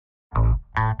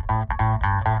Take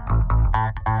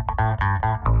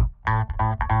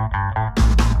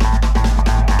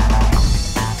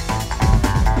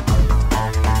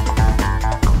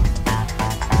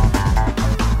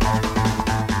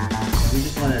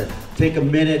a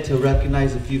minute to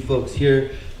recognize a few folks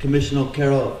here. Commissioner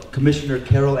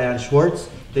Carol Ann Schwartz,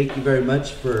 thank you very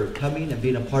much for coming and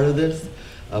being a part of this.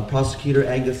 Prosecutor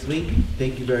Angus Link,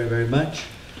 thank you very, very much.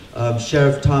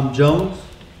 Sheriff Tom Jones,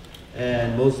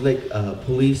 and Mosley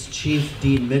Police Chief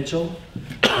Dean Mitchell.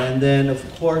 And then,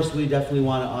 of course, we definitely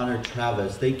want to honor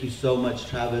Travis. Thank you so much,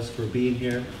 Travis, for being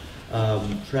here.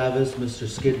 Travis, Mr.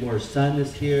 Skidmore's son,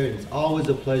 is here. It's always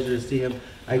a pleasure to see him.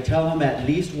 I tell him at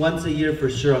least once a year for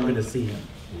sure I'm going to see him.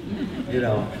 You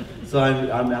know, so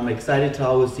I'm excited to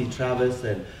always see Travis.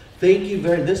 And thank you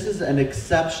this is an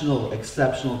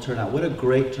exceptional turnout. What a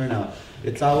great turnout.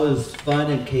 It's always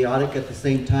fun and chaotic at the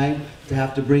same time to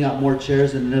have to bring out more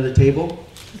chairs and another table.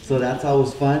 So that's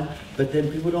always fun. But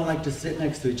then people don't like to sit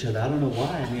next to each other. I don't know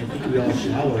why. I mean, I think we all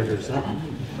showered or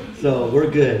something. So we're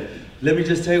good. Let me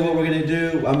just tell you what we're gonna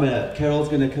do. Carolyn's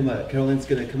gonna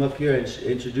come up here and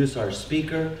introduce our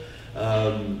speaker.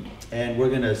 And we're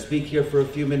gonna speak here for a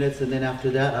few minutes, and then after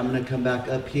that, I'm gonna come back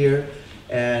up here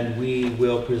and we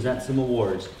will present some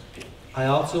awards. I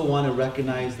also wanna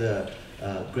recognize the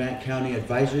Grant County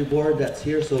Advisory Board that's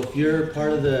here. So if you're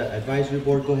part of the advisory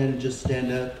board, go ahead and just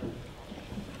stand up.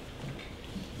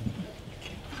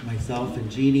 Myself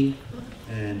and Jeannie.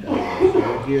 And so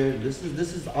we're here. This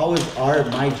is always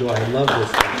my joy. I love this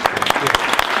stuff.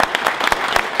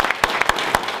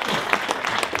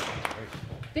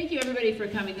 Thank you everybody for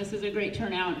coming. This is a great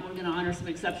turnout. We're going to honor some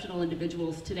exceptional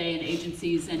individuals today and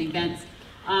agencies and events.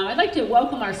 I'd like to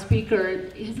welcome our speaker.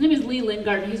 His name is Lee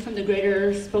Lingard. He's from the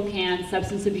Greater Spokane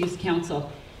Substance Abuse Council.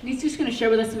 And he's just going to share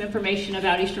with us some information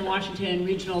about Eastern Washington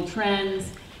regional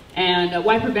trends and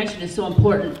why prevention is so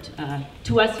important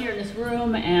to us here in this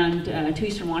room and to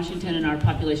Eastern Washington and our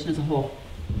population as a whole.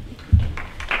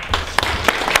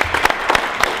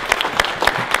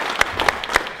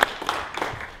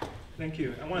 Thank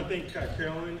you. I want to thank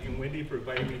Carolyn and Wendy for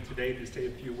inviting me today to say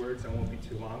a few words. I won't be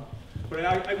too long. But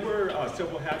I wear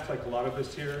several hats like a lot of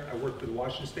us here. I work for the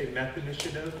Washington State Meth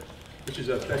Initiative, which is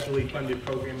a federally funded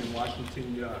program in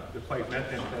Washington to fight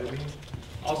methamphetamine.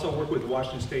 Also work with the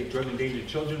Washington State Drug Endangered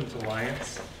Children's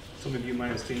Alliance. Some of you might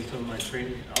have seen some of my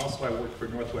training. Also, I work for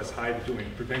Northwest High doing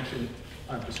prevention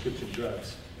on prescription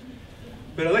drugs.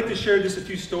 But I'd like to share just a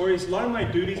few stories. A lot of my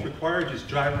duties require just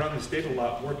drive around the state a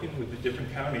lot, working with the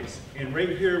different counties. And right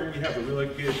here, we have a really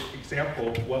good example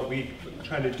of what we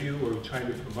try to do or trying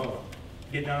to promote.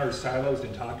 Getting out of our silos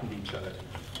and talking to each other.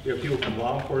 We have people from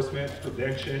law enforcement,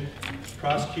 prevention,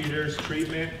 prosecutors,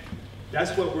 treatment.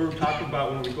 That's what we're talking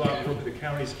about when we go out and work with the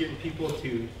counties, getting people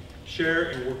to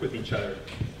share and work with each other.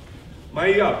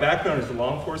 My background is in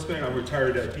law enforcement. I'm a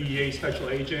retired DEA special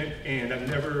agent, and I've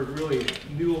never really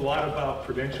knew a lot about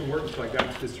prevention work until I got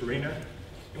into this arena.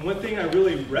 And one thing I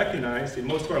really recognized, and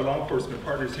most of our law enforcement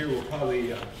partners here will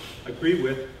probably agree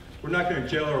with, we're not going to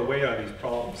jail our way out of these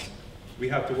problems. We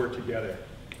have to work together.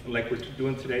 And like we're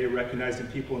doing today, recognizing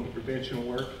people in the prevention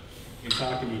work and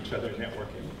talking to each other and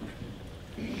networking.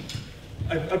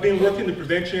 I've been working in the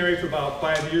prevention area for about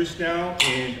 5 years now,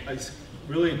 and it's a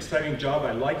really exciting job.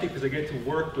 I like it because I get to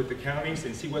work with the counties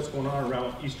and see what's going on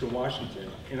around Eastern Washington.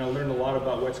 And I learned a lot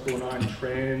about what's going on,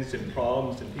 trends and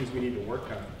problems and things we need to work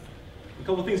on. A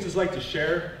couple things I'd like to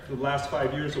share for the last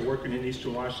 5 years of working in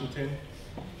Eastern Washington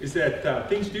is that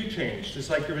things do change. Just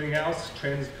like everything else,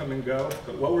 trends come and go.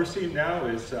 But what we're seeing now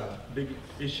is big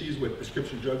issues with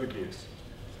prescription drug abuse.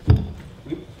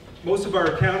 Most of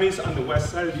our counties on the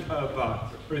west side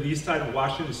or the east side of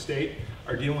Washington State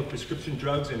are dealing with prescription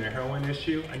drugs and a heroin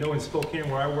issue. I know in Spokane,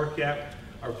 where I work at,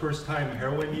 our first time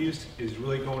heroin use is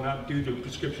really going up due to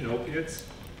prescription opiates.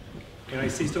 And I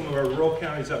see some of our rural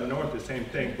counties up north, the same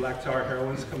thing. Black tar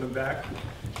heroin's coming back.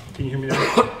 Can you hear me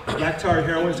now? Black tar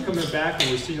heroin's coming back, and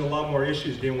we're seeing a lot more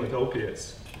issues dealing with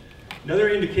opiates. Another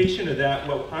indication of that,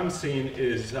 what I'm seeing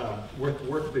is work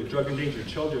with the drug endangered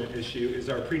children issue is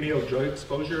our prenatal drug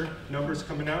exposure numbers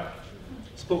coming out.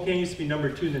 Spokane used to be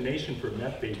 #2 in the nation for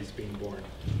meth babies being born.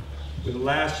 With the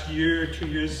last year, 2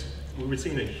 years, we were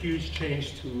seeing a huge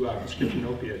change to prescription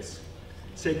opiates.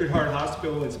 Sacred Heart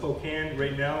Hospital in Spokane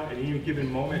right now, at any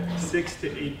given moment, 6 to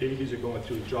 8 babies are going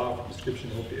through a drop of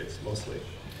prescription opiates mostly.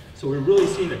 So we're really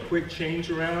seeing a quick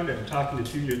change around, and talking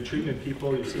to your treatment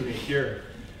people, you're seeing it here.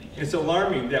 It's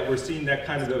alarming that we're seeing that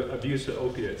kind of abuse of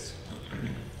opiates.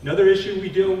 Another issue we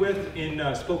deal with in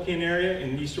Spokane area,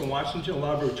 in Eastern Washington, a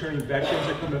lot of returning veterans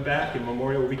are coming back, and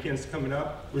Memorial Weekend's coming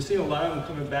up. We're seeing a lot of them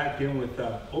coming back dealing with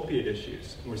opiate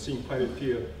issues, and we're seeing quite a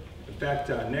few In fact,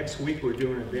 next week we're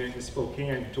doing an event in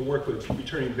Spokane to work with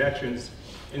returning veterans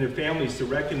and their families to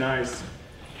recognize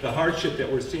the hardship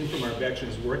that we're seeing from our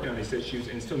veterans working on these issues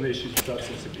and some of the issues of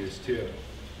substance abuse too.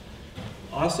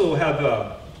 Also have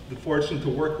the fortune to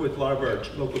work with a lot of our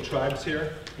local tribes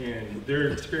here, and they're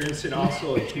experiencing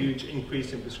also a huge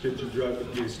increase in prescription drug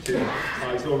abuse too.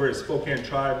 I was over at Spokane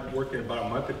Tribe working about a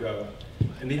month ago,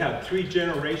 and they have 3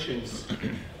 generations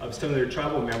of some of their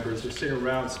tribal members are sitting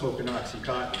around smoking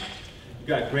Oxycontin. You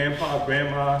got grandpa,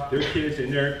 grandma, their kids,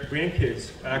 and their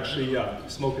grandkids actually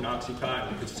smoking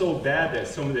Oxycontin. It's so bad that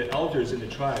some of the elders in the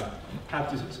tribe have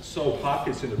to sew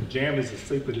pockets in their pajamas to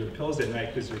sleep with their pills at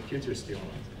night because their kids are stealing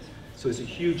them. So it's a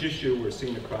huge issue we're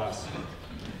seeing across.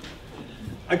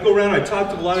 I go around, I talk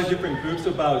to a lot of different groups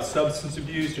about substance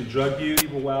abuse and drug use.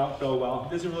 People go, well,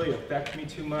 it doesn't really affect me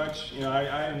too much. You know,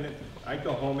 I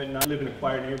go home and I live in a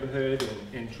quiet neighborhood,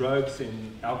 and drugs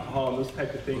and alcohol and those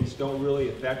type of things don't really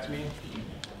affect me.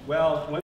 Well,